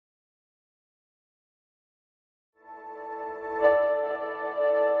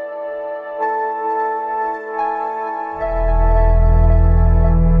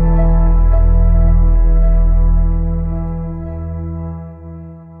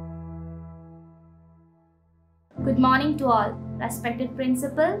Good morning to all, respected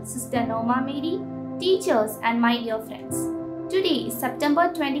principal, Sister Noma Mary, teachers and my dear friends. Today, September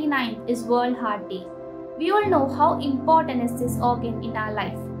 29th is World Heart Day. We all know how important is this organ in our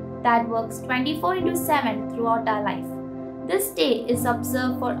life that works 24/7 throughout our life. This day is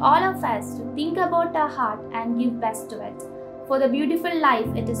observed for all of us to think about our heart and give best to it, for the beautiful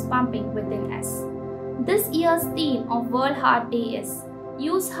life it is pumping within us. This year's theme of World Heart Day is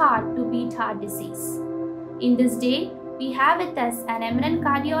Use Heart to Beat Heart Disease. In this day, we have with us an eminent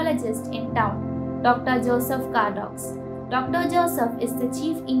cardiologist in town, Dr. Joseph Cardoz. Dr. Joseph is the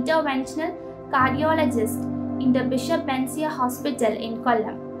Chief Interventional Cardiologist in the Bishop Benziger Hospital in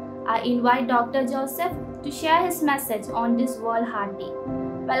Kollam. I invite Dr. Joseph to share his message on this World Heart Day.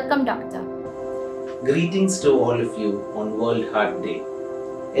 Welcome, Doctor. Greetings to all of you on World Heart Day.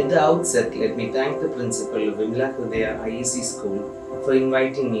 At the outset, let me thank the principal of Vimala Hridaya ISC school for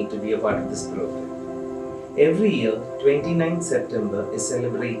inviting me to be a part of this program. Every year, 29 September is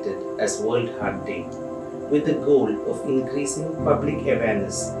celebrated as World Heart Day, with the goal of increasing public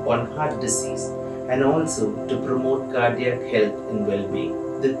awareness on heart disease and also to promote cardiac health and well-being.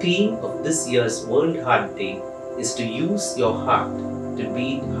 The theme of this year's World Heart Day is to use your heart to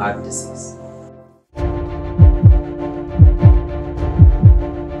beat heart disease.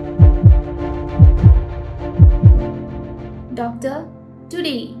 Doctor,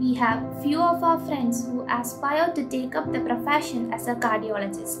 today we have few of our friends who aspire to take up the profession as a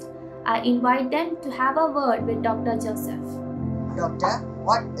cardiologist. I invite them to have a word with Dr. Joseph. Doctor,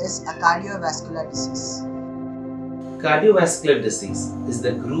 what is a cardiovascular disease? Cardiovascular disease is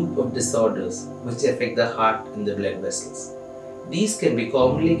the group of disorders which affect the heart and the blood vessels. These can be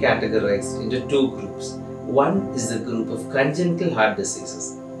commonly categorized into two groups. One is the group of congenital heart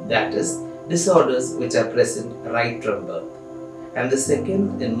diseases, that is, disorders which are present right from birth. And the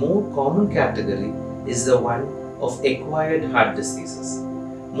second and more common category is the one of acquired heart diseases.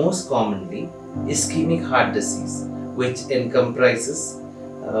 Most commonly, ischemic heart disease, which comprises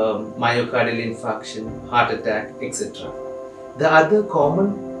myocardial infarction, heart attack, etc. The other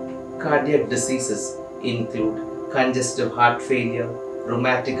common cardiac diseases include congestive heart failure,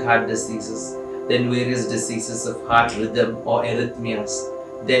 rheumatic heart diseases, then various diseases of heart rhythm or arrhythmias.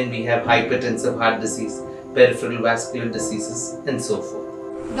 Then we have hypertensive heart disease, peripheral vascular diseases, and so forth.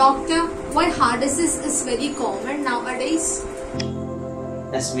 Doctor, why heart disease is very common nowadays?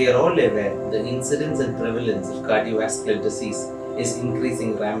 As we are all aware, the incidence and prevalence of cardiovascular disease is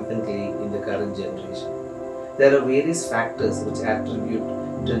increasing rampantly in the current generation. There are various factors which attribute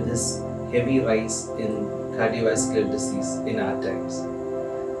to this heavy rise in cardiovascular disease in our times.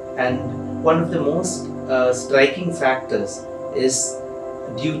 And one of the most striking factors is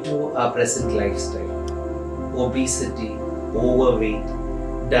due to our present lifestyle. Obesity, overweight,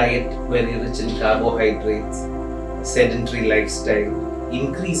 diet very rich in carbohydrates, sedentary lifestyle,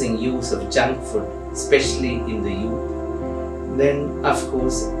 increasing use of junk food, especially in the youth. Then, of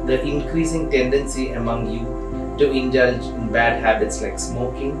course, the increasing tendency among youth to indulge in bad habits like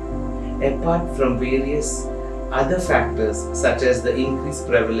smoking, apart from various other factors such as the increased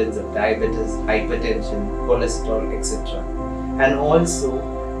prevalence of diabetes, hypertension, cholesterol, etc. And also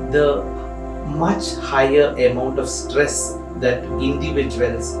the much higher amount of stress that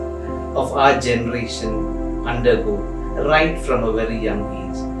individuals of our generation undergo right from a very young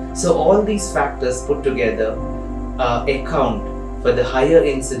age. So all these factors put together account for the higher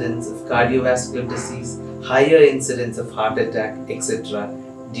incidence of cardiovascular disease, higher incidence of heart attack, etc.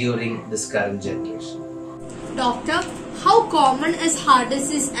 during this current generation. Doctor, how common is heart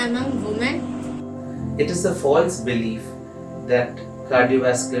disease among women? It is a false belief that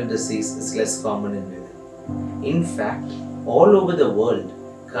cardiovascular disease is less common in women. In fact, all over the world,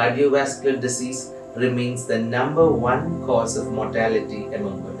 cardiovascular disease remains the #1 cause of mortality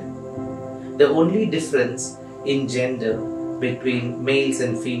among women. The only difference in gender between males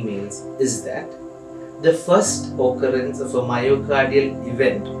and females is that the first occurrence of a myocardial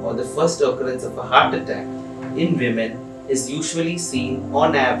event or the first occurrence of a heart attack in women is usually seen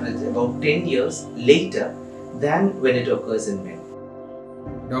on average about 10 years later than when it occurs in men.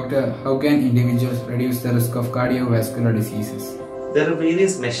 Doctor, how can individuals reduce the risk of cardiovascular diseases? There are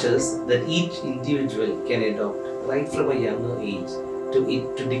various measures that each individual can adopt right from a younger age to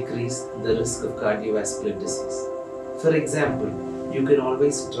decrease the risk of cardiovascular disease. For example, you can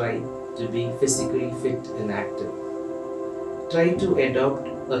always try to be physically fit and active. Try to adopt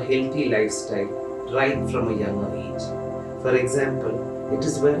a healthy lifestyle right from a younger age. For example, it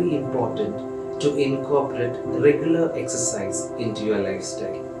is very important to incorporate regular exercise into your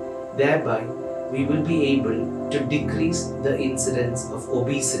lifestyle. Thereby, we will be able to decrease the incidence of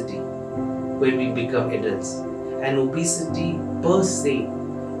obesity when we become adults. and obesity per se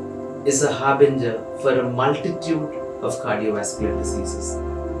is a harbinger for a multitude of cardiovascular diseases.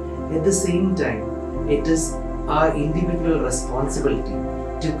 At the same time, it is our individual responsibility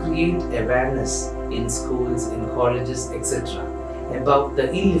to create awareness in schools, in colleges, etc. about the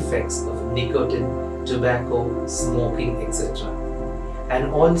ill effects of nicotine, tobacco, smoking, etc.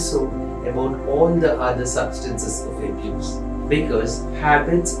 and also about all the other substances of abuse, because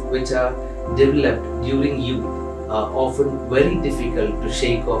habits which are developed during youth are often very difficult to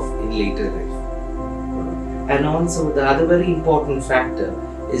shake off in later life. And also the other very important factor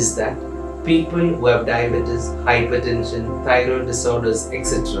is that people who have diabetes, hypertension, thyroid disorders,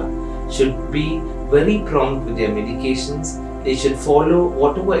 etc. should be very prompt with their medications. They should follow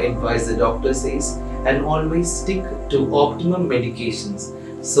whatever advice the doctor says and always stick to optimum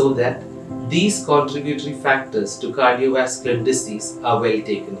medications so that these contributory factors to cardiovascular disease are well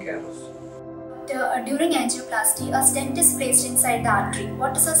taken care of. During angioplasty, a stent is placed inside the artery.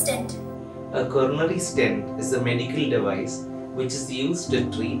 What is a stent? A coronary stent is a medical device which is used to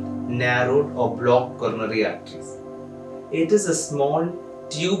treat narrowed or blocked coronary arteries. It is a small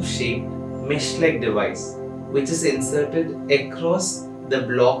tube-shaped mesh-like device which is inserted across the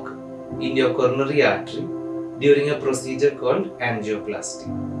block in your coronary artery during a procedure called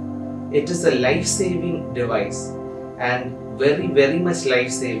angioplasty. It is a life-saving device and very much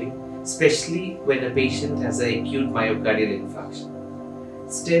life-saving, especially when a patient has an acute myocardial infarction.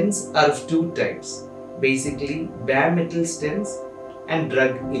 Stents are of two types, basically bare metal stents and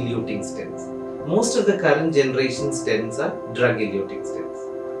drug-eluting stents. Most of the current generation stents are drug-eluting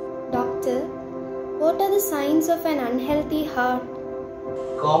stents. Doctor, what are the signs of an unhealthy heart?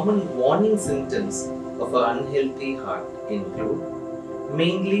 Common warning symptoms of an unhealthy heart include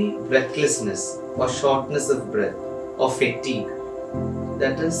mainly breathlessness or shortness of breath or fatigue.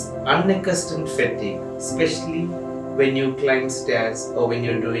 That is unaccustomed fatigue, especially when you climb stairs or when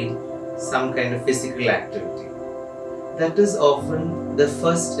you're doing some kind of physical activity. That is often the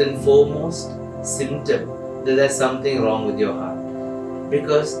first and foremost symptom that there's something wrong with your heart.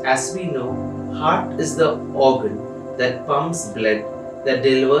 Because as we know, heart is the organ that pumps blood, that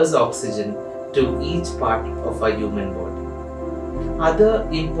delivers oxygen to each part of our human body. Other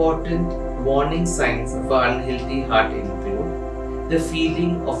important warning signs of an unhealthy heart include the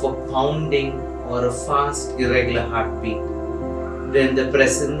feeling of a pounding or a fast irregular heartbeat, then the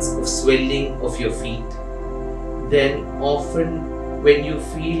presence of swelling of your feet, then often when you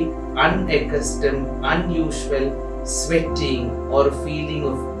feel unaccustomed, unusual sweating or a feeling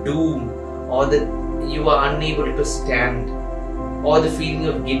of doom, or that you are unable to stand, or the feeling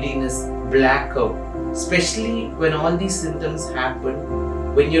of giddiness, blackout, especially when all these symptoms happen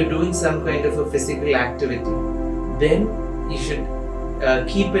when you're doing some kind of a physical activity, then you should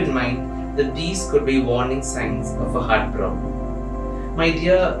keep in mind that these could be warning signs of a heart problem. My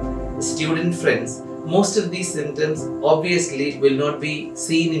dear student friends, most of these symptoms obviously will not be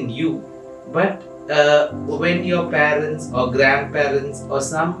seen in you, but when your parents or grandparents or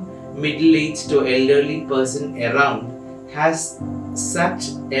some middle-aged or elderly person around has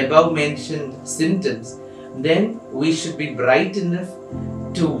such above mentioned symptoms, then we should be bright enough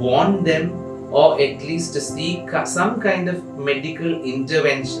to warn them or at least to seek some kind of medical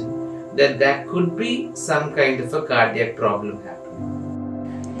intervention that there could be some kind of a cardiac problem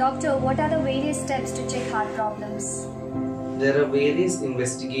happening. Doctor, what are the various steps to check heart problems? There are various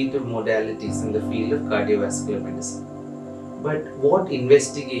investigative modalities in the field of cardiovascular medicine. But what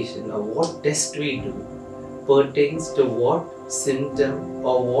investigation or what test we do pertains to what symptom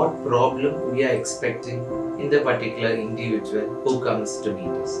or what problem we are expecting in the particular individual who comes to meet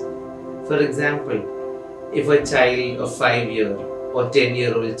us. For example, if a child of 5-year or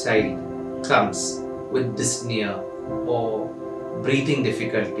 10-year-old child comes with dyspnea or breathing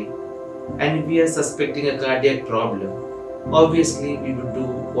difficulty, and if we are suspecting a cardiac problem, obviously we would do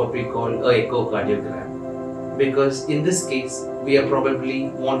what we call an echocardiogram, because in this case we are probably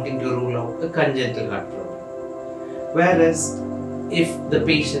wanting to rule out a congenital heart problem. Whereas if the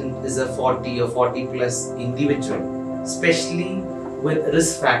patient is a 40 or 40 plus individual, especially with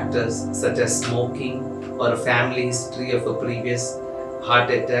risk factors such as smoking or a family history of a previous heart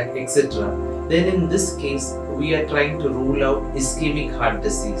attack, etc., then in this case we are trying to rule out ischemic heart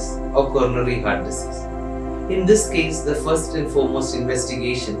disease or coronary heart disease. In this case, the first and foremost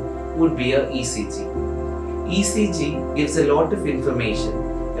investigation would be a ECG. ECG gives a lot of information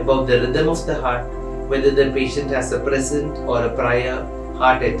about the rhythm of the heart, whether the patient has a present or a prior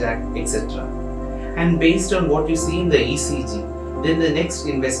heart attack, etc. And based on what you see in the ECG, then the next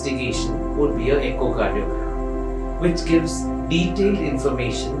investigation would be an echocardiogram, which gives detailed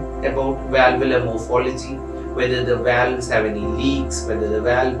information about valvular morphology, whether the valves have any leaks, whether the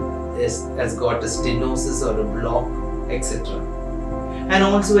valve has got a stenosis or a block, etc. And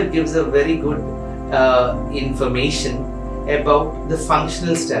also it gives a very good information about the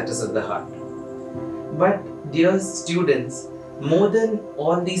functional status of the heart. But dear students, more than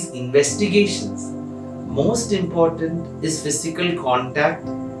all these investigations, most important is physical contact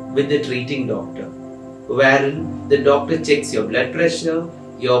with the treating doctor, wherein the doctor checks your blood pressure,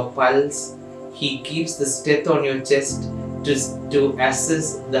 your pulse, he keeps the stent on your chest to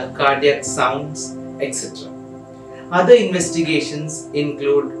assess the cardiac sounds, etc. Other investigations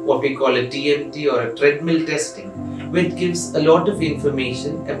include what we call a TMT or a treadmill testing, which gives a lot of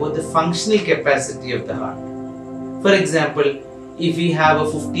information about the functional capacity of the heart. For example, if we have a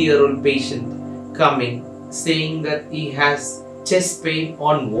 50-year-old patient coming saying that he has chest pain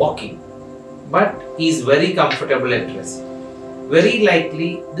on walking, but he is very comfortable at rest, very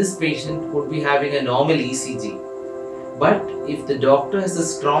likely this patient would be having a normal ECG. But if the doctor has a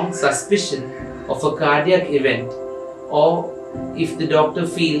strong suspicion of a cardiac event, or if the doctor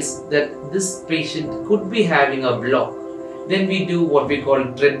feels that this patient could be having a block, then we do what we call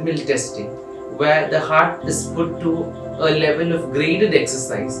treadmill testing, where the heart is put to a level of graded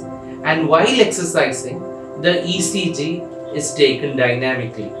exercise, and while exercising, the ECG is taken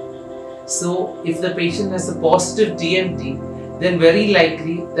dynamically. So if the patient has a positive TMT, then very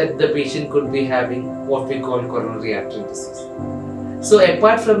likely that the patient could be having what we call coronary artery disease. So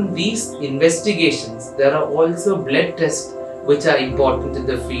apart from these investigations, there are also blood tests which are important in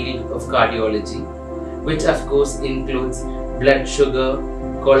the field of cardiology, which of course includes blood sugar,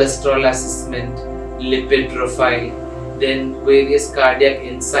 cholesterol assessment, lipid profile, then various cardiac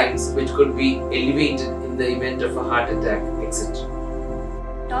enzymes which could be elevated in the event of a heart attack, etc.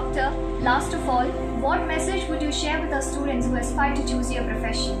 Doctor, last of all, what message would you share with our students who aspire to choose your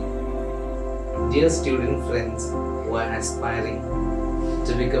profession? Dear student friends who are aspiring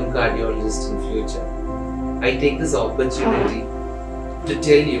to become cardiologists in future, I take this opportunity to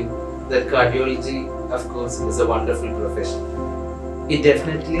tell you that cardiology, of course, is a wonderful profession. It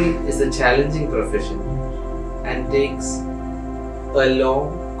definitely is a challenging profession and takes a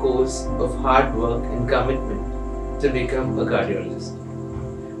long course of hard work and commitment to become a cardiologist.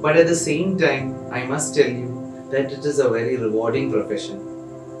 But at the same time, I must tell you that it is a very rewarding profession,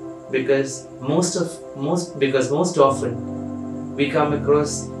 because most often we come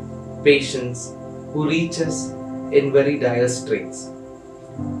across patients who reach us in very dire straits.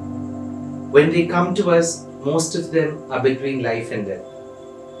 When they come to us, most of them are between life and death.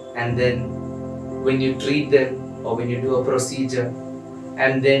 And then when you treat them or when you do a procedure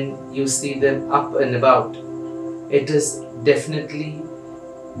and then you see them up and about, it definitely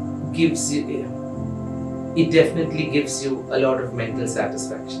gives you a lot of mental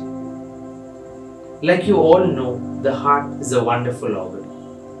satisfaction. Like you all know, the heart is a wonderful organ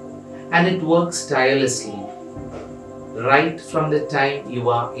and it works tirelessly right from the time you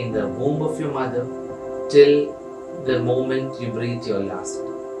are in the womb of your mother till the moment you breathe your last.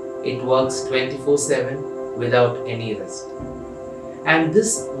 It works 24/7 without any rest. And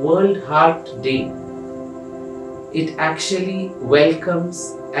this World Heart Day, it actually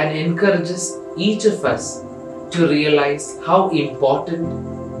welcomes and encourages each of us to realize how important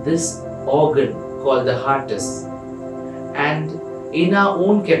this organ called the heart is. And in our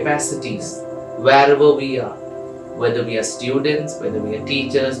own capacities, wherever we are, whether we are students, whether we are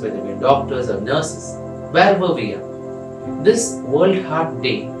teachers, whether we are doctors or nurses, wherever we are, this World Heart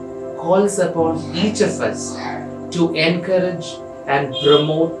Day calls upon each of us to encourage and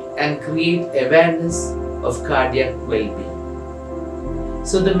promote and create awareness of cardiac well-being.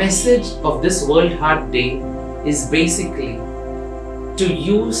 So the message of this World Heart Day is basically to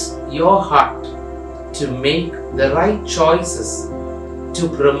use your heart to make the right choices to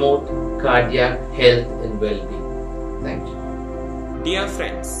promote cardiac health and well-being. Thank you. Dear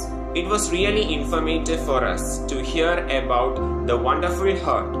friends, it was really informative for us to hear about the wonderful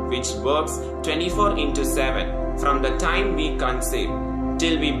heart which works 24/7 from the time we conceive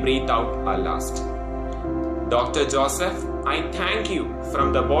till we breathe out our last. Dr. Joseph, I thank you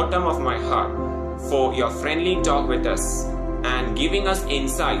from the bottom of my heart for your friendly talk with us and giving us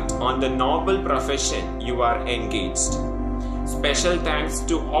insight on the noble profession you are engaged. Special thanks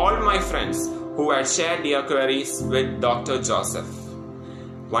to all my friends who had shared their queries with Dr. Joseph.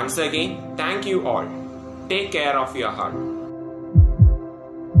 Once again, thank you all. Take care of your heart.